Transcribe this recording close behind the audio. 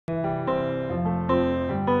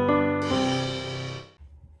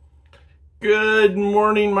Good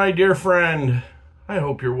morning, my dear friend. I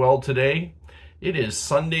hope you're well today. It is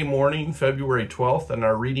Sunday morning, February 12th, and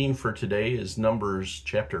our reading for today is Numbers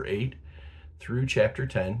chapter 8 through chapter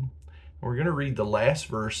 10. We're going to read the last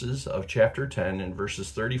verses of chapter 10 and verses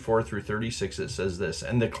 34 through 36. It says this,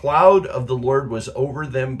 "And the cloud of the Lord was over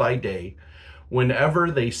them by day, whenever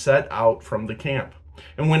they set out from the camp.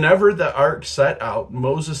 And whenever the ark set out,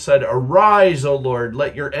 Moses said, 'Arise, O Lord,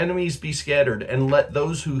 let your enemies be scattered, and let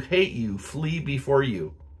those who hate you flee before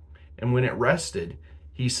you.' And when it rested,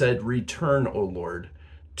 he said, 'Return, O Lord,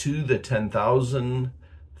 to the 10,000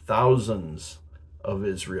 thousands of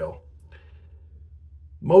Israel.'"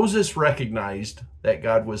 Moses recognized that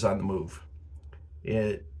God was on the move.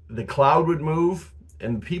 The cloud would move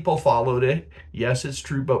and people followed it. Yes, it's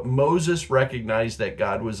true, but Moses recognized that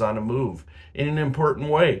God was on a move in an important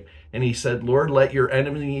way. And he said, "Lord, let your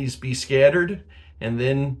enemies be scattered." And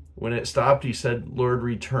then when it stopped, he said, "Lord,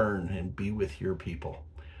 return and be with your people."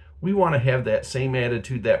 We want to have that same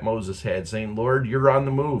attitude that Moses had, saying, "Lord, you're on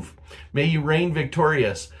the move. May you reign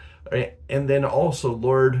victorious." And then also,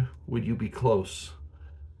 "Lord, would you be close?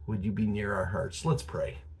 Would you be near our hearts?" Let's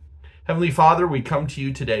pray. Heavenly Father, we come to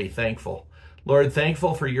you today thankful. Lord,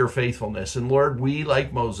 thankful for your faithfulness. And Lord, we,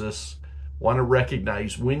 like Moses, want to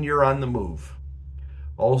recognize when you're on the move.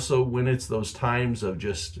 Also, when it's those times of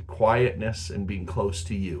just quietness and being close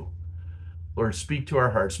to you. Lord, speak to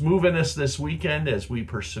our hearts. Move in us this weekend as we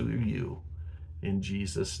pursue you. In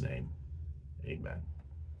Jesus' name, amen.